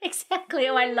 Exactly.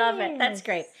 Oh, I love it. That's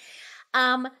great.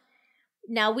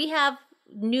 Now we have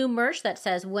new merch that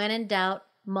says, when in doubt,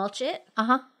 mulch it.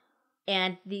 Uh-huh.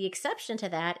 And the exception to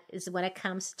that is when it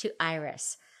comes to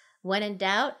iris. When in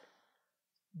doubt,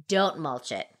 don't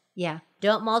mulch it. Yeah.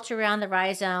 Don't mulch around the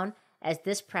rhizome, as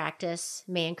this practice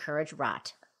may encourage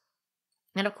rot.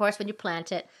 And of course, when you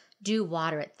plant it, do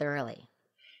water it thoroughly.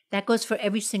 That goes for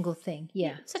every single thing.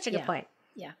 Yeah. Such a good point.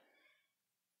 Yeah.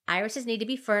 Irises need to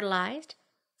be fertilized.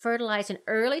 Fertilize in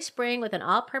early spring with an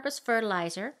all-purpose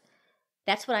fertilizer.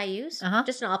 That's what I use,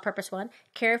 just an all-purpose one.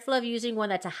 Careful of using one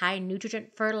that's a high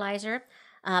nutrient fertilizer.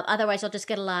 Otherwise, you'll just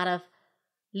get a lot of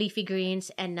leafy greens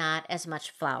and not as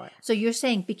much flower. So you're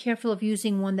saying be careful of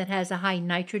using one that has a high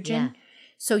nitrogen. Yeah.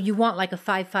 So you want like a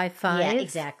 5-5-5. Yeah,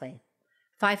 exactly.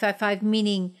 5-5-5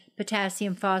 meaning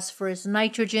potassium, phosphorus,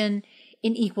 nitrogen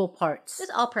in equal parts.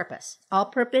 It's all-purpose.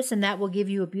 All-purpose, and that will give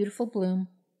you a beautiful bloom.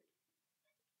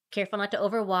 Careful not to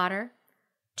overwater.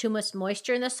 Too much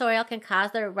moisture in the soil can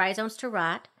cause the rhizomes to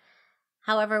rot.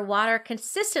 However, water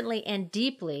consistently and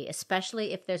deeply,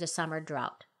 especially if there's a summer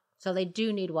drought. So they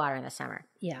do need water in the summer.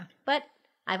 Yeah. But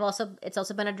it's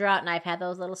also been a drought, and I've had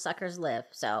those little suckers live.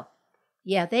 So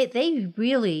yeah, they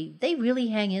really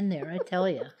hang in there, I tell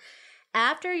you.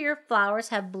 After your flowers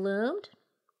have bloomed,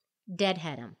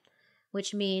 deadhead them,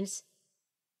 which means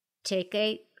take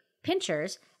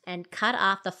pincers and cut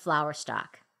off the flower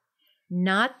stalk.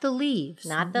 Not the leaves.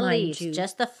 Not the leaves,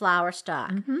 just the flower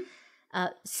stalk.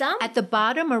 Some at the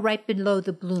bottom or right below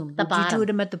the bloom? The bottom. You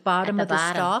do them at the bottom of the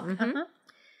stalk?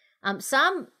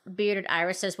 Some bearded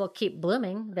irises will keep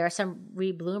blooming. There are some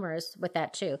rebloomers with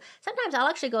that too. Sometimes I'll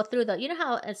actually go through you know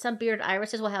how some bearded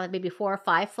irises will have maybe 4 or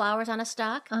 5 flowers on a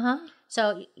stalk?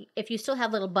 So if you still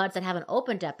have little buds that haven't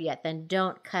opened up yet, then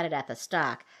don't cut it at the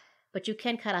stalk. But you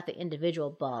can cut out the individual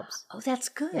bulbs. Oh, that's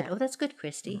good. Yeah. Oh, that's good,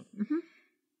 Christy.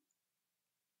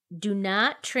 Do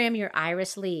not trim your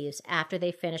iris leaves after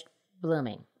they finish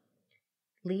blooming.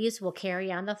 Leaves will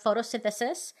carry on the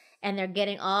photosynthesis, and they're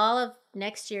getting all of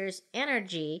next year's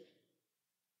energy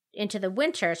into the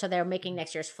winter, so they're making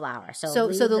next year's flower. So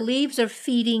the leaves are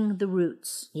feeding the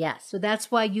roots. Yes. So that's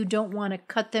why you don't want to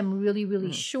cut them really,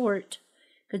 really short,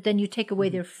 because then you take away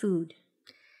their food.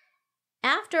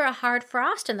 After a hard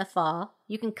frost in the fall,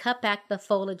 you can cut back the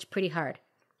foliage pretty hard.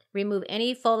 Remove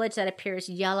any foliage that appears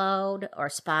yellowed or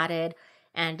spotted,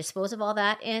 and dispose of all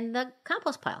that in the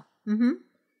compost pile.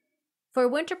 For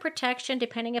winter protection,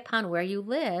 depending upon where you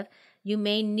live, you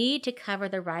may need to cover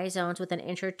the rhizomes with an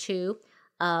inch or two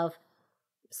of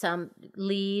some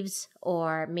leaves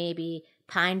or maybe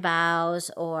pine boughs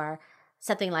or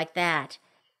something like that.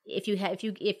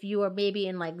 if you are maybe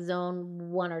in like zone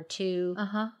 1 or 2,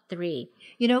 3.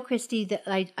 You know, Christy, that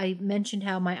I mentioned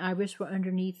how my iris were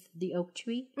underneath the oak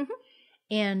tree,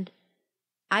 and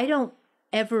I don't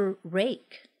ever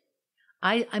rake.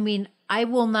 I mean, I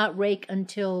will not rake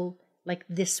until like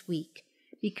this week,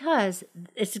 because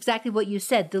it's exactly what you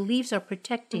said. The leaves are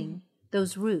protecting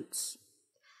those roots.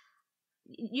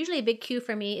 Usually a big cue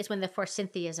for me is when the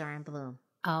forsythias are in bloom.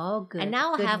 Oh, good. And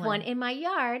now I'll Good have one in my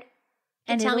yard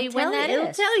and tell me when that is.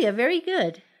 It'll tell you. Very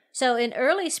good. So in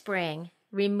early spring,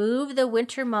 remove the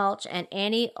winter mulch and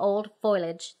any old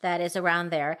foliage that is around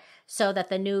there so that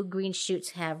the new green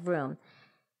shoots have room.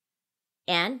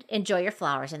 And enjoy your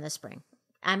flowers in the spring.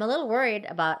 I'm a little worried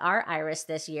about our iris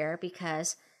this year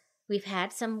because we've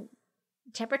had some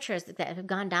temperatures that have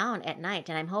gone down at night,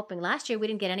 and I'm hoping last year we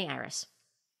didn't get any iris.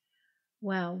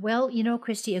 Wow. Well, you know,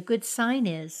 Christy, a good sign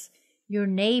is your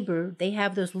neighbor, they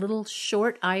have those little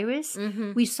short iris.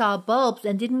 We saw bulbs,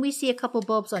 and didn't we see a couple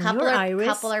bulbs on your iris?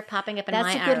 Couple are popping up in my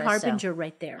iris. That's a good harbinger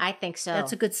right there. I think so.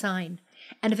 That's a good sign.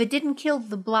 And if it didn't kill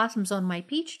the blossoms on my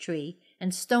peach tree,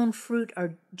 and stone fruit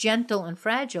are gentle and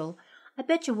fragile, I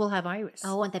bet you we'll have iris.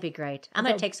 Oh, wouldn't that be great? I'm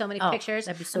going to take so many pictures.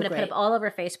 That'd be so I'm going to put them all over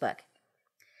Facebook.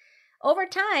 Over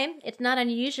time, it's not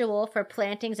unusual for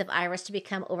plantings of iris to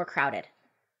become overcrowded,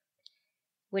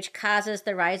 which causes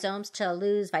the rhizomes to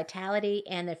lose vitality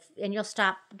and you'll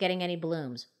stop getting any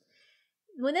blooms.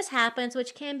 When this happens,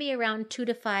 which can be around 2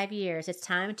 to 5 years, it's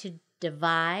time to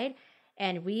divide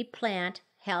and replant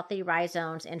healthy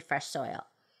rhizomes in fresh soil.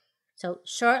 So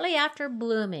shortly after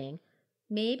blooming,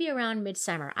 maybe around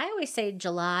midsummer, I always say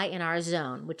July in our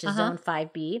zone, which is zone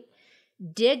 5B,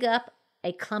 dig up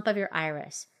a clump of your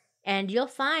iris. And you'll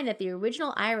find that the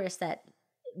original iris that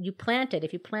you planted,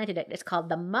 if you planted it, it's called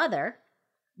the mother,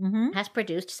 has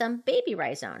produced some baby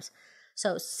rhizomes.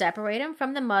 So separate them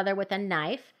from the mother with a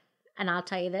knife. And I'll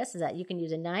tell you this, is that you can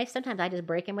use a knife. Sometimes I just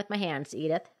break them with my hands,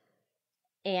 Edith.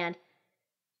 And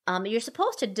you're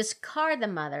supposed to discard the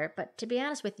mother, but to be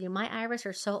honest with you, my iris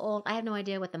are so old, I have no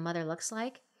idea what the mother looks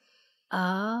like.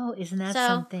 Oh, isn't that so,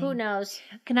 something? Who knows?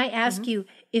 Can I ask you,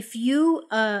 if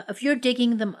you're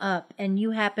digging them up and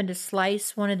you happen to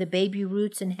slice one of the baby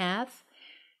roots in half,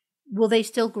 will they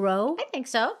still grow? I think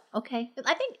so. Okay.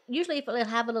 I think usually if it'll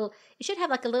have it should have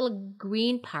like a little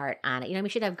green part on it. You know, we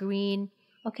should have green.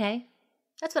 Okay.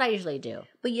 That's what I usually do.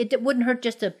 But it wouldn't hurt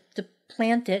just to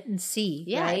plant it and see,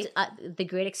 yeah, right? It's the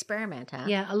great experiment, huh?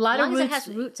 Yeah, a lot of roots. As long as it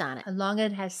has roots on it. As long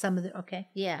as it has some of the, okay.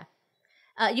 Yeah.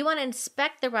 You want to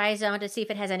inspect the rhizome to see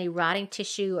if it has any rotting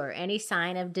tissue or any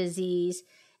sign of disease,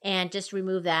 and just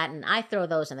remove that, and I throw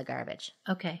those in the garbage.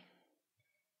 Okay.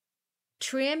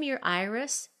 Trim your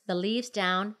iris, the leaves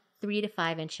down 3 to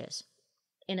 5 inches.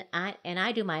 And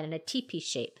I do mine in a teepee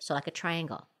shape, so like a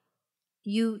triangle.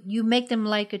 You make them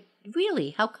like a,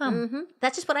 really? How come?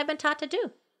 That's just what I've been taught to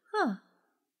do. Huh.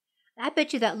 I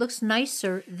bet you that looks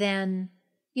nicer than,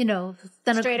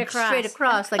 Straight across. Straight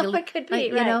across. Like it could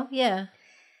be, right. Yeah.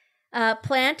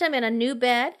 Plant them in a new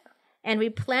bed and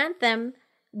replant them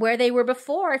where they were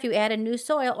before if you add a new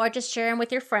soil, or just share them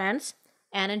with your friends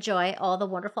and enjoy all the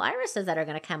wonderful irises that are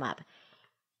going to come up.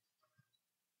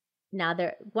 Now,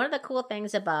 one of the cool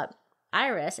things about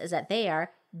iris is that they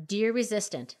are deer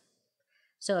resistant.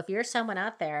 So if you're someone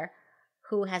out there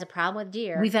who has a problem with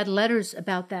deer. We've had letters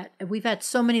about that. We've had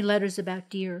so many letters about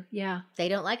deer. Yeah. They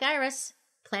don't like iris.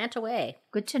 Plant away.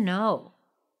 Good to know.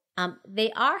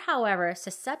 They are, however,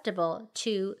 susceptible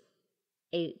to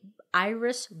a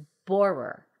iris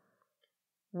borer,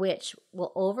 which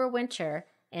will overwinter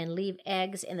and leave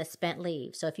eggs in the spent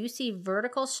leaves. So if you see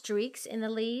vertical streaks in the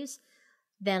leaves,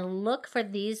 then look for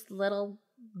these little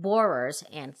borers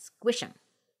and squish them.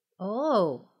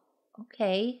 Oh,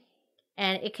 okay.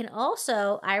 And it can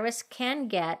also, iris can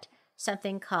get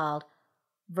something called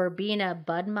verbena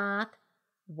bud moth,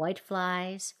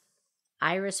 whiteflies,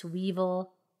 iris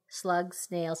weevil, slugs,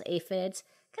 snails, aphids,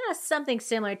 kind of something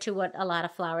similar to what a lot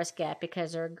of flowers get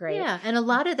because they're great. Yeah, and a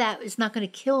lot of that is not going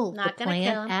to kill the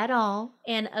plant at all.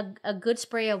 And a good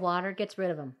spray of water gets rid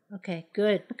of them. Okay,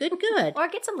 good. Or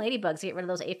get some ladybugs to get rid of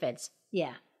those aphids.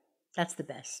 Yeah, that's the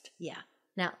best. Yeah.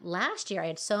 Now, last year I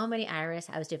had so many iris,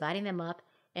 I was dividing them up,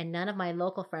 and none of my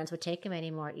local friends would take them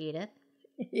anymore, Edith.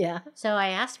 Yeah. So I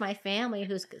asked my family,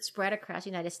 who's spread across the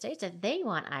United States, if they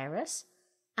want iris,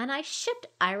 and I shipped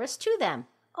iris to them.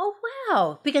 Oh,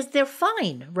 wow. Because they're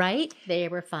fine, right? They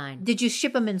were fine. Did you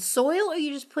ship them in soil or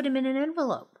you just put them in an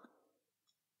envelope?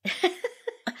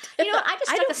 I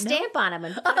just stuck a stamp on them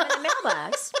and put them in the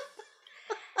mailbox.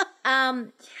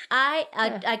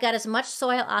 I got as much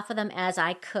soil off of them as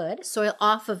I could. Soil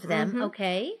off of them,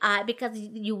 okay. Because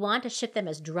you want to ship them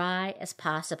as dry as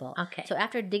possible. Okay. So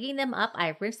after digging them up,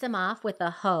 I rinse them off with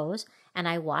a hose and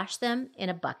I wash them in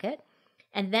a bucket.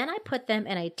 And then I put them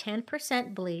in a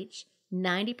 10% bleach,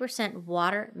 90%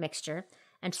 water mixture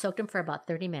and soaked them for about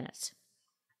 30 minutes.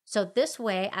 So this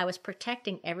way I was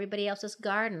protecting everybody else's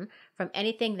garden from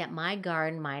anything that my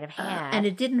garden might have had. And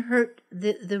it didn't hurt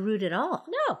the root at all.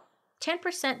 No,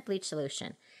 10% bleach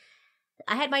solution.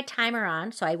 I had my timer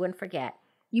on so I wouldn't forget.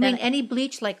 You mean any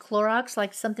bleach like Clorox,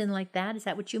 like something like that? Is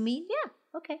that what you mean? Yeah.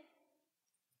 Okay.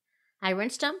 I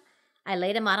rinsed them, I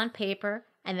laid them out on paper,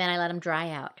 and then I let them dry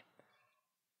out.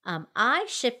 I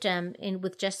shipped them in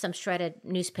with just some shredded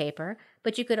newspaper,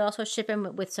 but you could also ship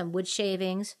them with some wood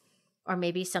shavings or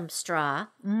maybe some straw.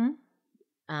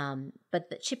 But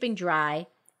the shipping dry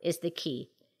is the key.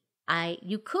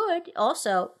 You could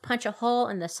also punch a hole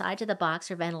in the sides of the box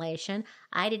for ventilation.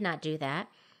 I did not do that.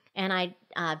 And I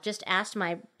just asked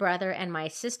my brother and my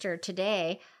sister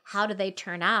today, how do they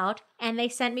turn out? And they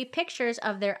sent me pictures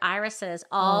of their irises,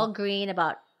 all green,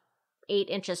 about 8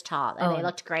 inches tall. And they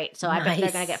looked great. So I bet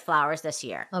they're going to get flowers this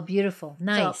year. Oh, beautiful.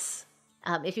 Nice.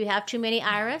 So, if you have too many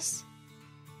iris,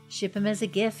 ship them as a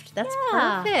gift. That's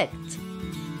perfect.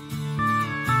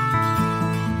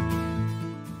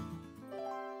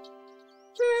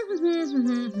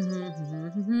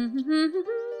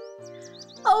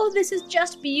 Oh, this is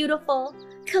just beautiful.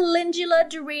 Calendula,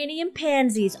 geranium,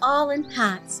 pansies, all in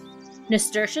pots.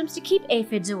 Nasturtiums to keep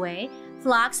aphids away.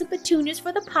 Phlox and petunias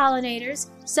for the pollinators.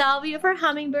 Salvia for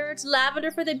hummingbirds. Lavender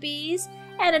for the bees.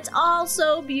 And it's all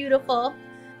so beautiful.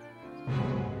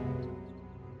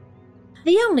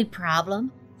 The only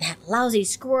problem, that lousy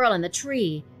squirrel in the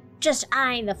tree, just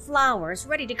eyeing the flowers,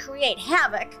 ready to create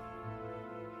havoc.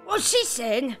 What's she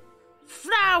saying?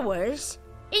 Flowers?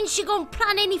 Ain't she gonna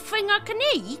plant anything I can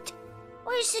eat?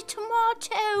 Where's the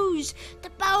tomatoes, the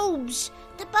bulbs,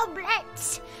 the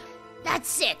bulblets?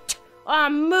 That's it.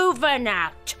 I'm moving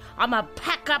out. I'ma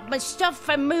pack up my stuff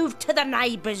and move to the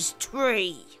neighbor's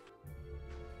tree.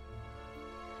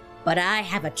 But I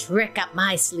have a trick up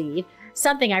my sleeve.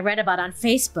 Something I read about on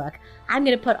Facebook. I'm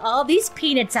going to put all these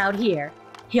peanuts out here.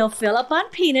 He'll fill up on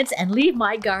peanuts and leave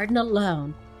my garden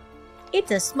alone.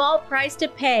 It's a small price to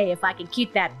pay if I can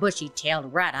keep that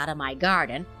bushy-tailed rat out of my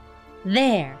garden.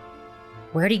 There.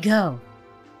 Where'd he go?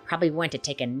 Probably went to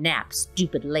take a nap,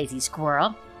 stupid lazy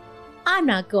squirrel. I'm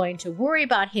not going to worry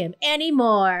about him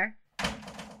anymore.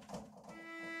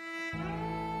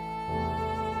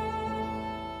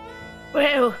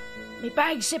 Well, my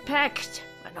bags are packed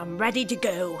and I'm ready to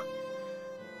go.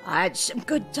 I had some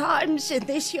good times in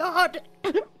this yard.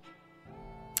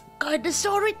 Kinda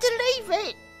sorry to leave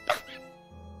it.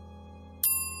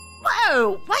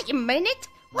 Whoa, wait a minute.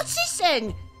 What's this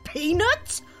then?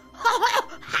 Peanuts?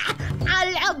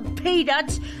 I love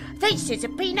peanuts. This is a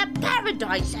peanut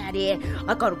paradise out here.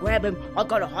 I gotta grab them. I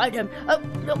gotta hide them. Oh,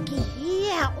 looky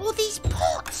here. All these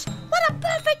pots. What a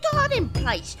perfect hiding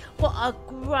place. What a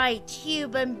great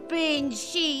human being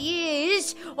she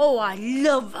is. Oh, I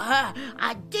love her.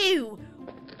 I do.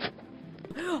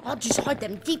 I'll just hide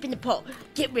them deep in the pot.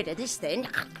 Get rid of this then.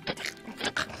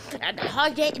 And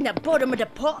hide it in the bottom of the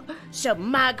pot so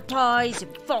magpies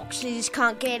and foxes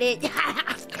can't get it.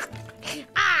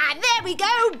 There we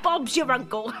go. Bob's your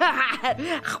uncle.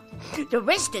 The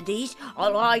rest of these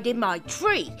I'll hide in my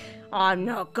tree. I'm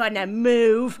not gonna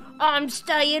move. I'm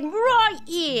staying right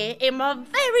here in my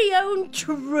very own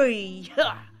tree.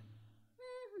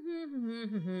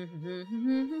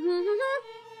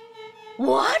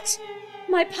 What?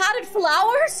 My potted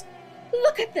flowers?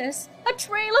 Look at this. A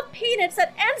trail of peanuts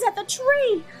that ends at the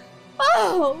tree.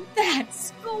 Oh, that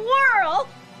squirrel.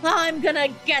 I'm gonna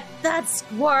get that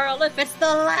squirrel if it's the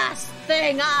last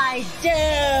thing I do.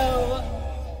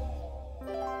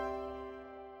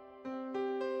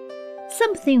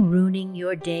 Something ruining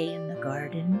your day in the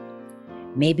garden?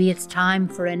 Maybe it's time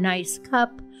for a nice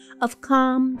cup of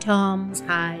Calm Tom's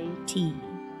high tea,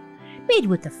 made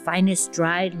with the finest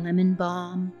dried lemon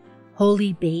balm,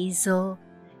 holy basil,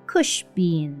 kush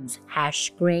beans,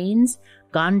 hash grains,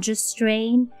 ganja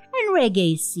strain, and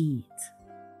reggae seeds.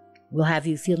 We'll have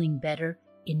you feeling better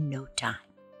in no time.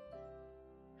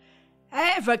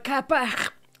 Have a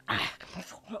cuppa.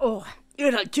 Oh,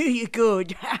 it'll do you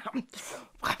good.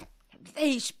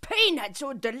 These peanuts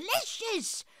are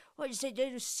delicious. What is it?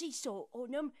 There's sea salt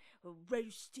on them,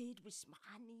 roasted with some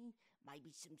honey,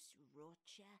 maybe some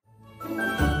sriracha.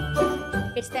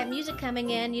 It's that music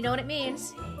coming in. You know what it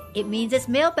means. It means it's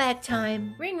mailbag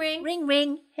time. Ring, ring. Ring,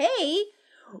 ring. Hey,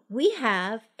 we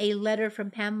have a letter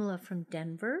from Pamela from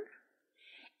Denver.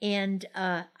 And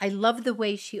I love the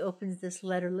way she opens this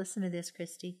letter. Listen to this,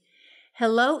 Christy.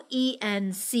 Hello,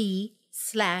 ENC/C&E.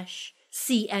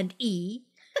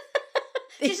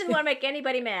 She doesn't want to make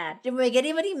anybody mad. Didn't make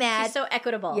anybody mad. She's so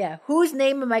equitable. Yeah. Whose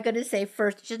name am I going to say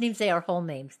first? She doesn't even say our whole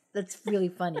names. That's really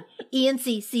funny.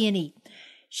 ENC/C&E.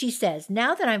 She says,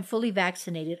 now that I'm fully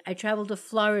vaccinated, I traveled to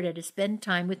Florida to spend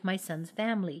time with my son's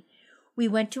family. We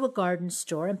went to a garden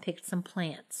store and picked some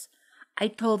plants. I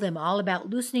told them all about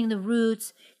loosening the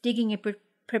roots, digging and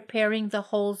preparing the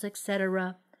holes,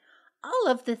 etc. All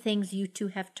of the things you two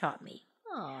have taught me.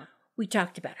 Aw. We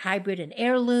talked about hybrid and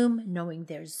heirloom, knowing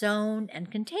their zone, and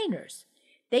containers.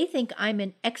 They think I'm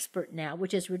an expert now,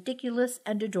 which is ridiculous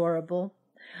and adorable.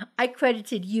 I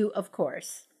credited you, of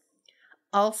course.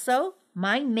 Also,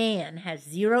 my man has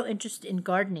zero interest in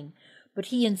gardening, but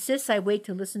he insists I wait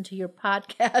to listen to your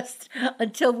podcast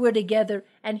until we're together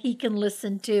and he can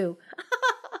listen too.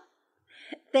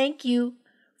 Thank you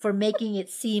for making it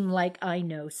seem like I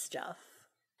know stuff.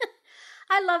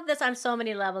 I love this on so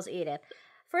many levels, Edith.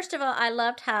 First of all, I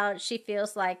loved how she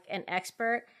feels like an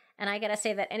expert. And I got to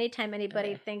say that anytime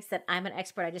anybody thinks that I'm an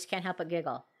expert, I just can't help but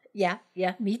giggle. Yeah,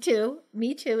 me too.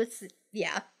 It's,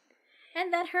 yeah.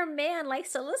 And that her man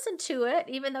likes to listen to it,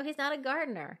 even though he's not a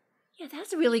gardener. Yeah,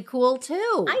 that's really cool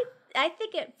too. I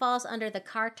think it falls under the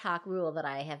car talk rule that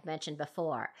I have mentioned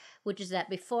before, which is that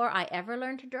before I ever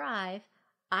learned to drive,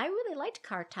 I really liked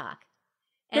car talk.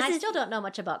 And I still don't know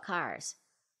much about cars.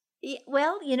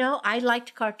 Well, I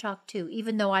liked car talk too.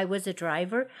 Even though I was a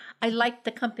driver, I liked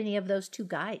the company of those two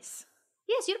guys.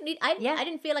 Yes, you don't need. I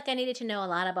didn't feel like I needed to know a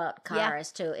lot about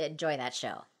cars to enjoy that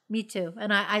show. Me too.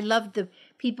 And I loved the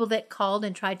people that called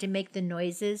and tried to make the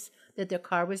noises that their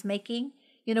car was making.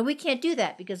 We can't do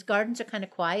that because gardens are kind of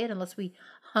quiet unless we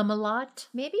hum a lot.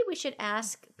 Maybe we should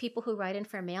ask people who write in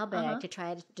for mailbag to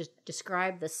try to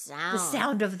describe the sound. The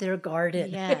sound of their garden.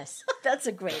 Yes. That's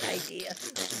a great idea.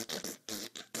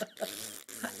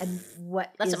 And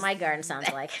that's what my garden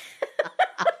sounds like.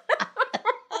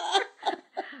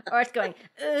 Or it's going,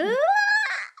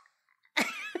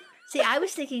 See, I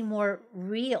was thinking more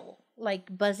real,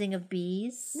 like buzzing of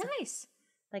bees. Nice.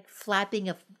 Like flapping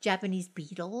of Japanese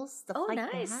beetles. Stuff like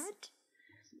nice. That.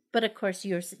 But of course,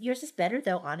 yours is better,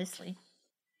 though, honestly.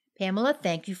 Pamela,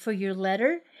 thank you for your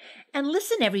letter. And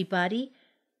listen, everybody,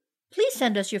 please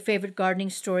send us your favorite gardening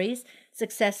stories,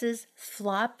 successes,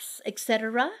 flops,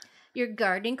 etc. Your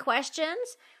gardening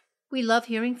questions. We love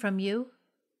hearing from you.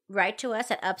 Write to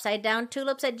us at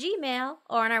upsidedowntulips@gmail.com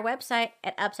or on our website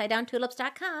at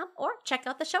upsidedowntulips.com or check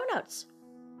out the show notes.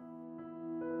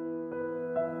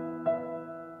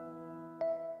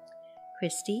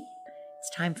 Christy, it's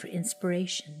time for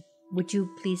inspiration. Would you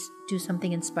please do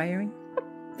something inspiring?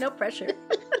 No pressure.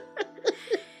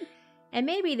 And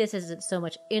maybe this isn't so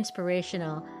much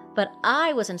inspirational, but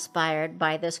I was inspired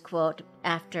by this quote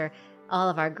after all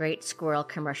of our great squirrel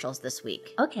commercials this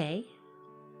week. Okay.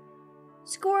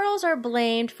 Squirrels are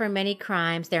blamed for many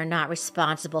crimes they're not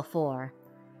responsible for.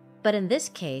 But in this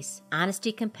case,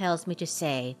 honesty compels me to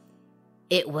say,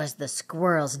 it was the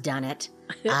squirrels done it.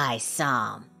 I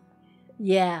saw 'em.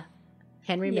 Yeah.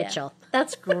 Henry Mitchell.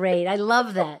 That's great. I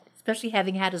love that, especially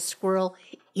having had a squirrel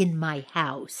in my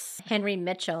house. Henry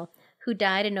Mitchell, who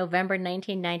died in November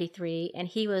 1993, and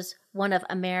he was one of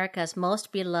America's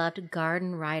most beloved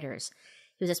garden writers.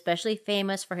 He was especially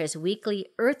famous for his weekly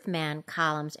Earthman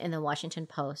columns in the Washington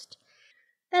Post.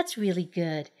 That's really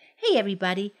good. Hey,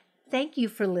 everybody. Thank you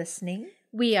for listening.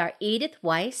 We are Edith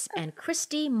Weiss and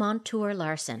Christy Montour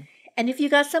Larson. And if you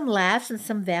got some laughs and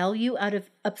some value out of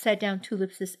Upside Down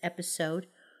Tulips this episode,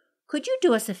 could you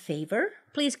do us a favor?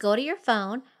 Please go to your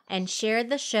phone and share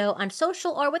the show on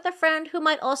social or with a friend who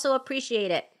might also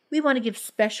appreciate it. We want to give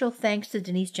special thanks to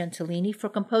Denise Gentilini for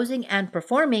composing and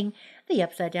performing the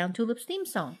Upside Down Tulips theme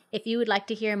song. If you would like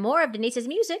to hear more of Denise's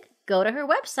music, go to her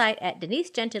website at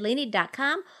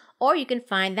denisegentilini.com, or you can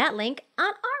find that link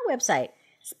on our website.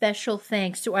 Special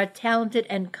thanks to our talented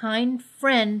and kind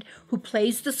friend who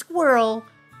plays the squirrel,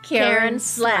 Karen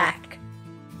Slack.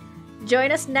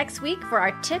 Join us next week for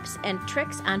our tips and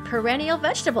tricks on perennial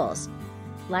vegetables,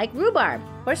 like rhubarb,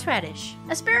 Horseradish,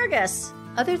 asparagus,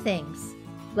 other things.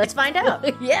 Let's find out.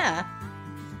 Yeah.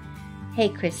 Hey,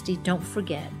 Christy, don't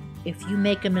forget, if you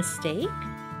make a mistake,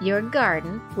 your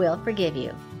garden will forgive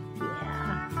you.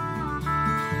 Yeah.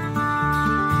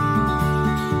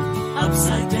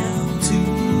 Upside down.